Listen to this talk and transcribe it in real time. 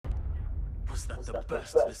Was that the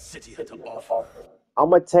best the city had to offer?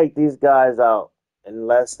 I'm gonna take these guys out in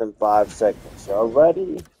less than 5 seconds. Y'all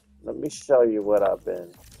ready? Let me show you what I've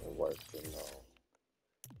been working on.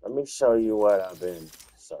 Let me show you what I've been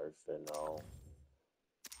surfing on.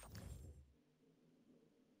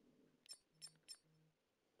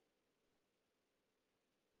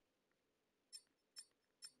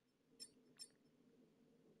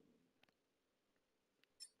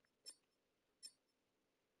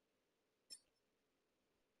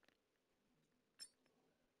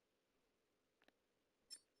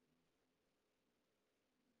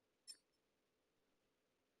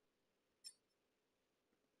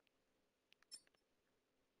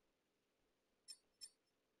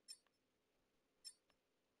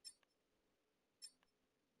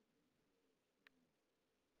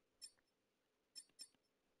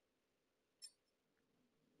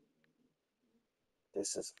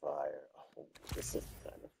 This is fire. Oh, this is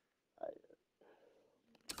kind of fire.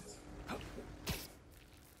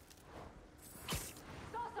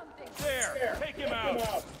 There! Take him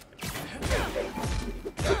out!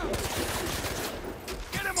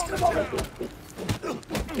 Get him on the ground!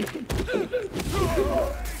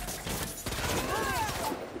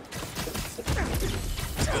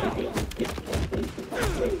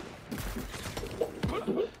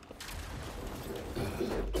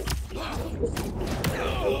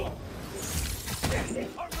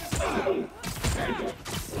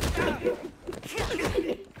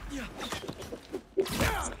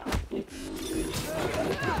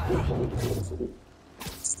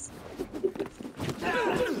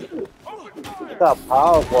 Look how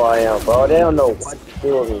powerful I am, bro. They don't know what to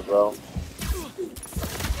do with me, bro.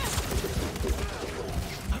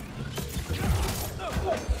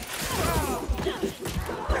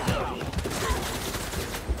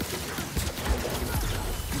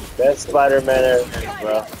 Best Spider-Man ever,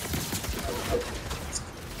 bro.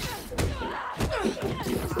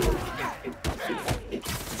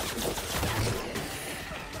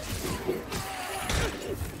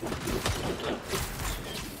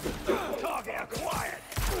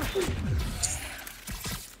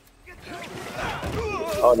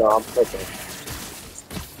 Oh no, I'm cooking.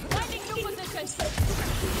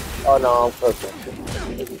 Oh no, I'm cooking.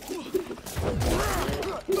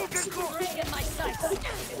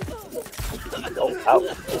 Oh, out.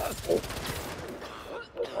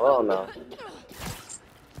 Oh no.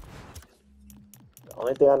 The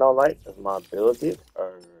only thing I don't like is my ability,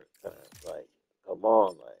 or like, come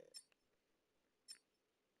on, like.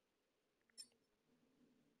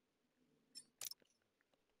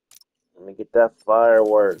 Let me get that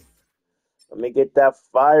firework. Let me get that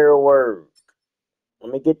firework.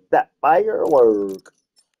 Let me get that firework.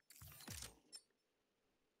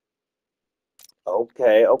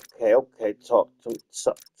 Okay, okay, okay. Talk to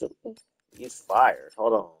me. He's fired.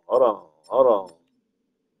 Hold on, hold on, hold on.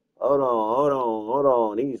 Hold on, hold on, hold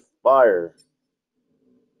on. He's fired.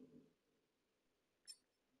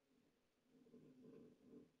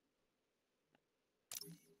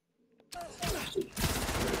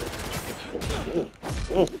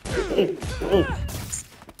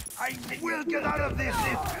 I will get out of this!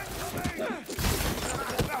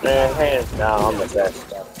 Man, hands down, I'm the best.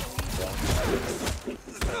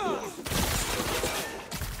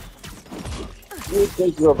 You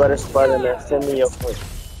think you're a better Spider-Man? Send me your foot.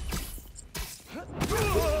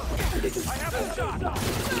 I have a shot!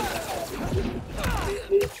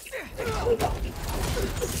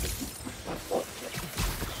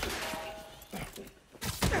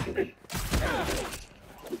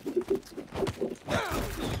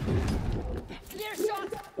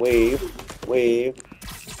 Wave, wave.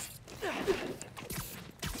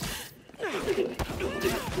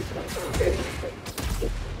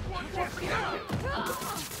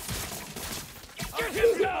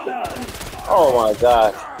 Oh my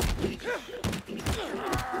God.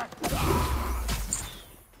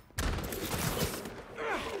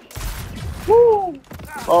 Woo.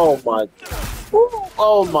 Oh my. Woo.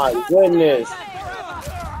 Oh my goodness.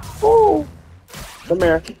 Woo. Come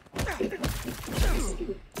here.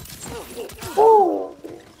 Woo.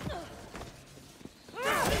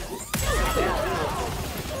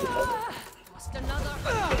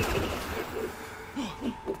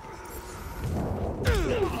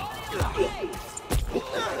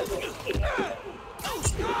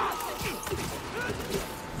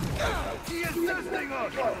 He is testing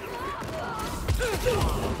us!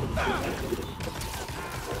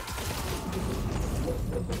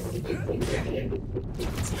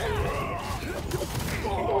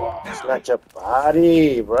 That's not your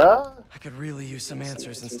body, bruh. I could really use some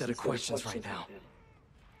answers instead of questions right now.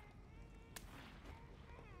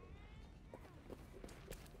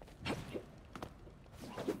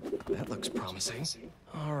 looks promising.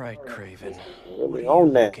 All right, Craven. Really What are you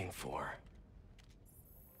on that. looking for?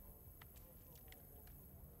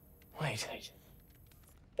 Wait,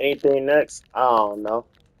 Anything next? I don't know.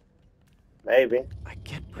 Maybe. I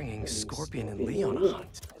get bringing Scorpion and Lee on a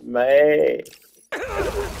hunt. Maybe.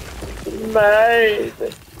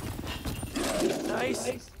 Maybe.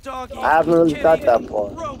 Nice doggy. I haven't really got that far.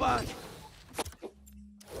 Robot.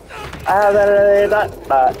 I haven't really got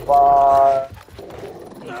that far.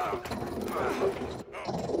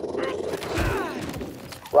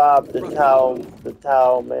 Rob the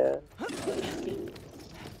towel, man.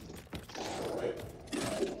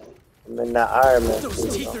 I'm in that Iron Man.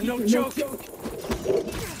 Those teeth are no joke.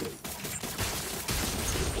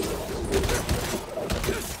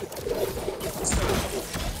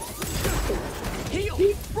 Heal.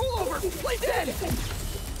 Roll over. Play dead.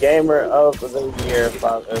 Gamer of the year if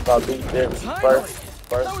I beat this I first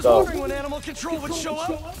was go. wondering when Animal Control would show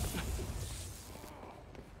up.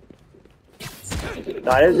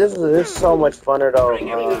 Nah, this is so much funner though.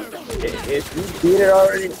 If you beat it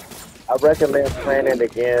already, I recommend playing it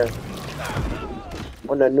again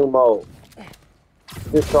on the new mode.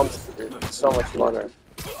 It's so much funner.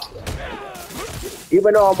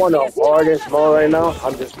 Even though I'm on the hardest mode right now,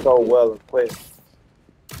 I'm just so well equipped.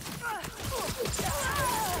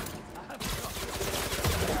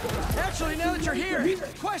 Actually, now that you're here,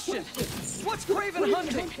 question: what's Craven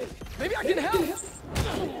hunting? Maybe I can help.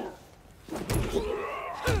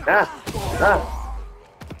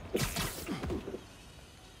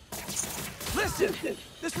 Listen,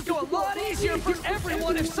 this would go a lot easier for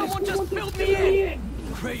everyone if someone just filled me in.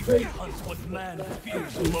 Craven hunts what man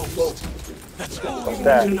fears most. That's all you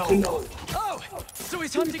that? need to know. Oh, so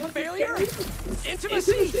he's hunting failure?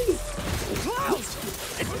 Intimacy? Clouds!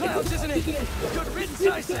 It's clouds, isn't it? Good riddance,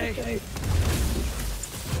 I say.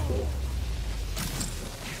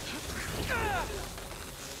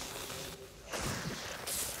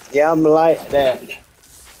 Yeah, I'm like that.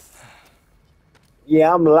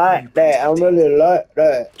 Yeah, I'm like that. I'm really like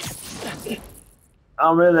that.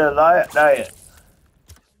 I'm really like that.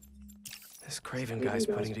 This Craven guy's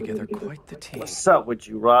putting together quite the team. What's up with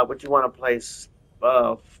you, Rob? What you want to play?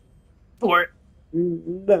 Fortnite.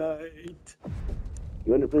 You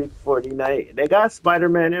want to play Fortnite? They got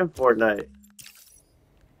Spider-Man in Fortnite.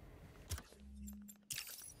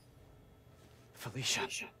 Felicia.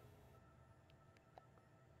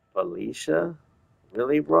 Felicia?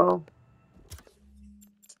 Really, bro?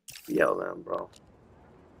 BLM, bro.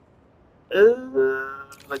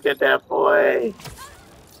 Look at that boy.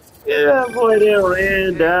 Yeah, that boy, they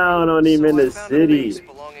ran down on him in the city.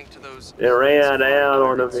 They ran down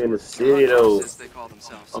on him in the city, though.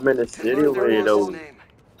 I'm in the city with you, though.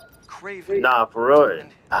 Nah, for real.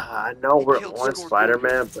 I know we're on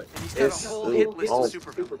Spider-Man, but it's oh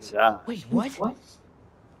God. Wait, what?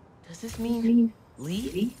 Does this mean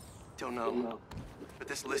Lee? Don't know, but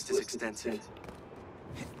this list is extensive.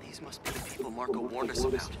 These must be the people Marco warned us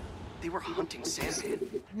about. They were hunting Sandman.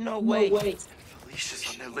 No way. Felicia's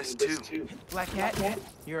on their list too. Black Cat?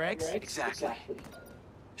 Your ex? Exactly.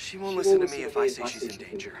 She won't listen to me if I say she's in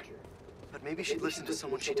danger. But maybe she'd listen to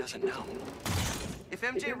someone she doesn't know. If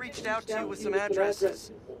MJ reached out to you with some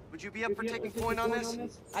addresses, would you be up for taking point on this?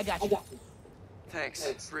 I got you.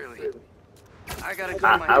 Thanks, really. I gotta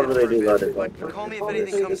call my I really do love it. Call me if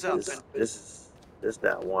anything comes up. This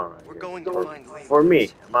that one right We're here. going to find Lee. For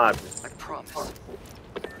me, my opinion. I promise.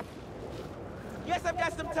 Guess I've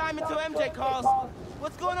got some time until MJ calls.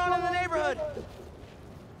 What's going on in the neighborhood?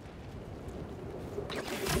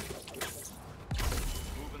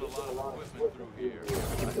 Moving a lot of equipment through here. I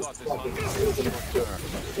thought this hunt was short term.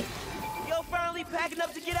 Yo, finally packing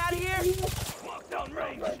up to get out of here? Lockdown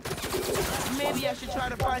range. Maybe I should try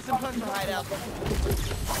to find some hunter hideouts.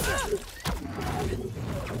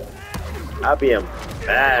 I'll be in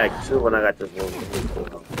bag too when I got this movie.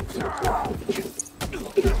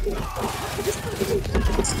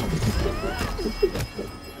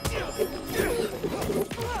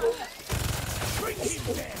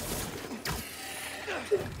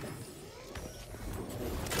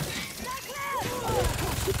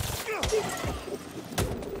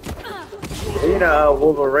 We need a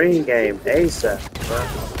Wolverine game ASAP, bro.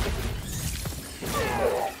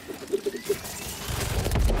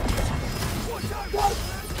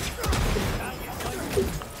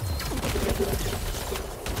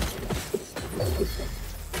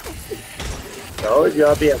 Told you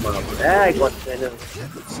I'll be at my bag one minute. I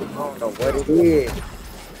don't know what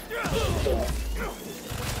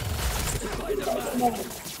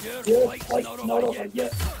it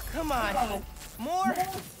is. Come on. More?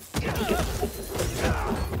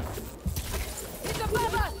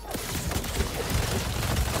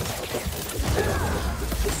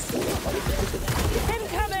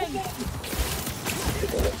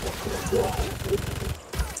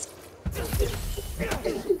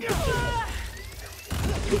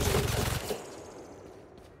 I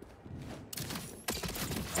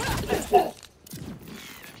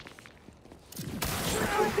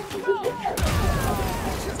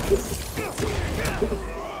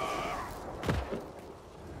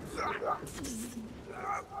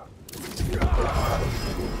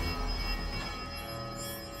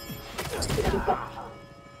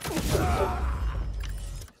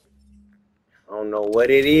don't know what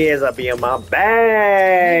it is. I'll be in my Maybe I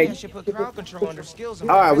bag. should put crowd control under skills on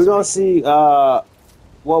All my right, we're gonna resume. see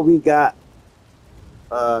what we got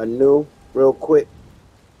new real quick,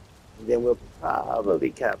 and then we'll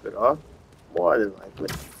probably cap it off. More than likely.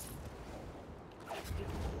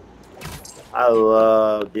 I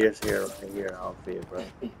love this here right here outfit, bro.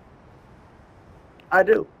 I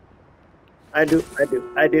do. I do. I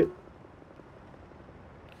do. I do.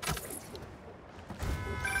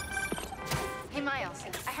 Hey, Miles,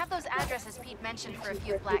 I have those addresses Pete mentioned for a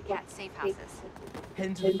few Black Cat safe houses.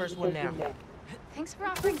 Heading to the first one now. Thanks for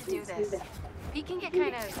offering to do this. Pete can get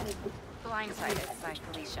kind of blindsided by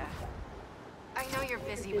Felicia. I know you're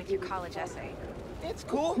busy with your college essay. It's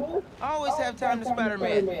cool. I always have time to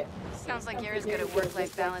Spider-Man. Sounds like you're as good at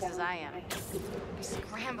work-life balance as I am. Be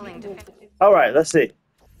scrambling to fit. All right, let's see.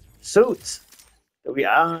 Suits. Do we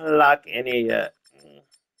unlock any yet?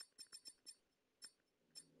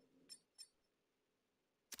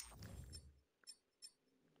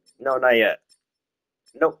 No, not yet.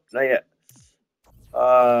 Nope, not yet.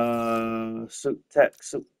 Suit tech,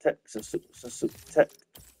 suit tech.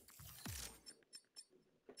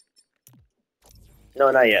 No,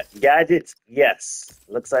 not yet. Gadgets, yes.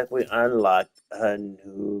 Looks like we unlocked a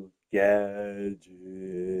new gadget.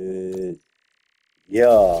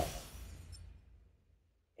 Yeah.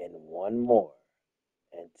 And one more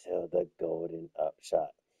until the golden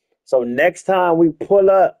upshot. So next time we pull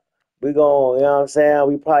up, we gonna, you know what I'm saying?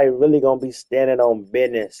 We probably really gonna be standing on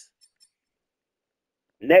business.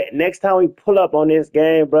 Next time we pull up on this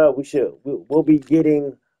game, bro, we'll be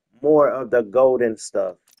getting more of the golden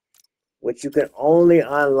stuff, which you can only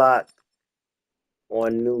unlock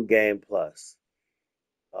on New Game Plus.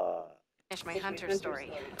 Finish my hunter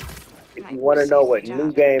story. If you want to know what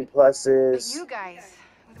New Game Plus But is, you guys,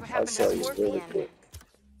 what I'll happened to show you really Scorpion? quick.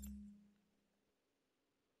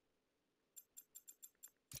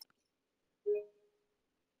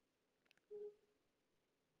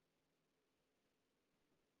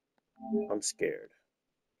 I'm scared.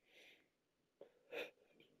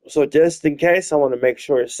 So just in case, I want to make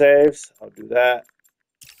sure it saves. I'll do that.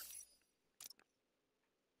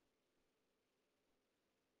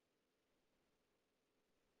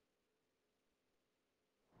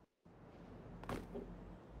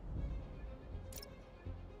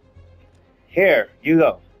 Here, you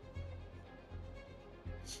go.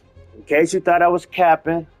 In case you thought I was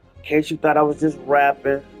capping, in case you thought I was just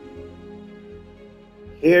rapping,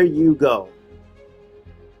 here you go.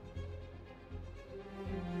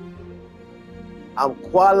 I'm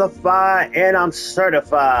qualified and I'm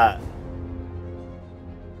certified.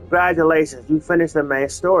 Congratulations, you finished the main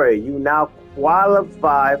story. You now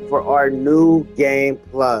qualify for our New Game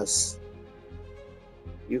Plus.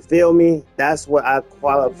 You feel me? That's what I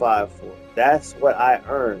qualified for. That's what I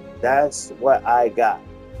earned. That's what I got.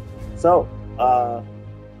 So,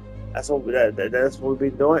 that's what we'll be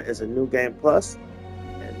doing. It's a New Game Plus,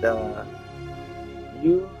 and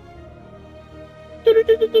you.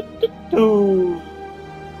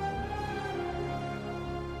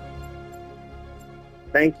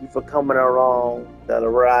 Thank you for coming along the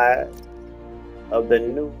ride of the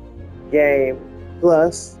New Game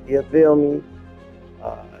Plus. You feel me?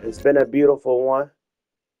 It's been a beautiful one.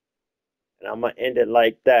 And I'm going to end it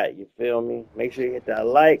like that. You feel me? Make sure you hit that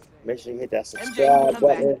like. Make sure you hit that subscribe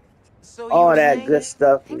button. So All that good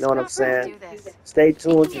stuff. You know what I'm saying? Stay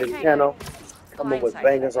tuned to the channel. Coming with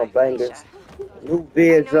bangers on bangers. New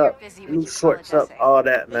vids up. New shorts up. All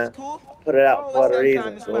that, man. Put it out for a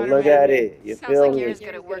reason. So look at it. You feel me?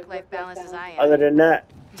 Other than that,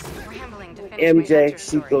 MJ,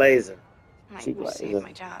 she glazing. She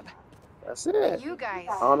glazing. That's it. You guys,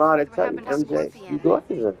 I don't know how to tell you, MJ. You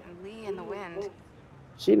glazing. in the wind.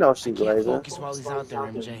 She knows she Can't glazing. focus while he's out there,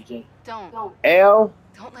 MJ. Don't L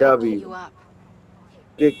let him pull W. you up.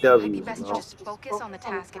 Big Might W. be best to just focus on the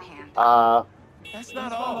task at hand. That's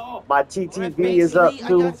not all. My TTV is up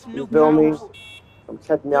too. You feel me? Come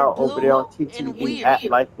check me out over there on TTV at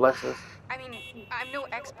Life Blessings. I mean, I'm no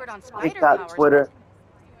expert on spider TikTok, powers. Twitter,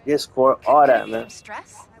 Discord, all that, man.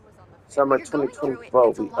 Stress? Summer You're going through it, 2024,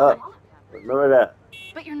 it's a we lot. up. Remember that.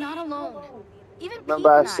 But you're not alone. Even Remember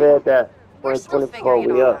Pete I and said that we're still 2024,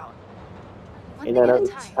 figuring we it all up. out. One Ain't thing nothing at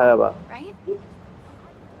to a time, talk about. right?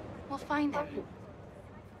 We'll find them.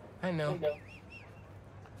 I know.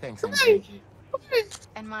 Thanks, MJ.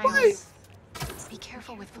 And Miles, be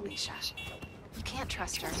careful with Felicia. You can't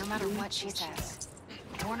trust her, no matter what she says.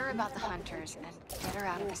 Warn her about the hunters and get her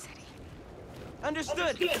out of the city.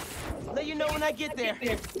 Understood. Let you know when I get there.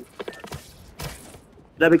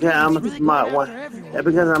 That because I'm a smart one. That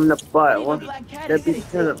because I'm the smart one. Black Cat That City.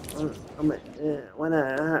 because when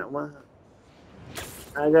I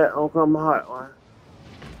got Uncle Heart one.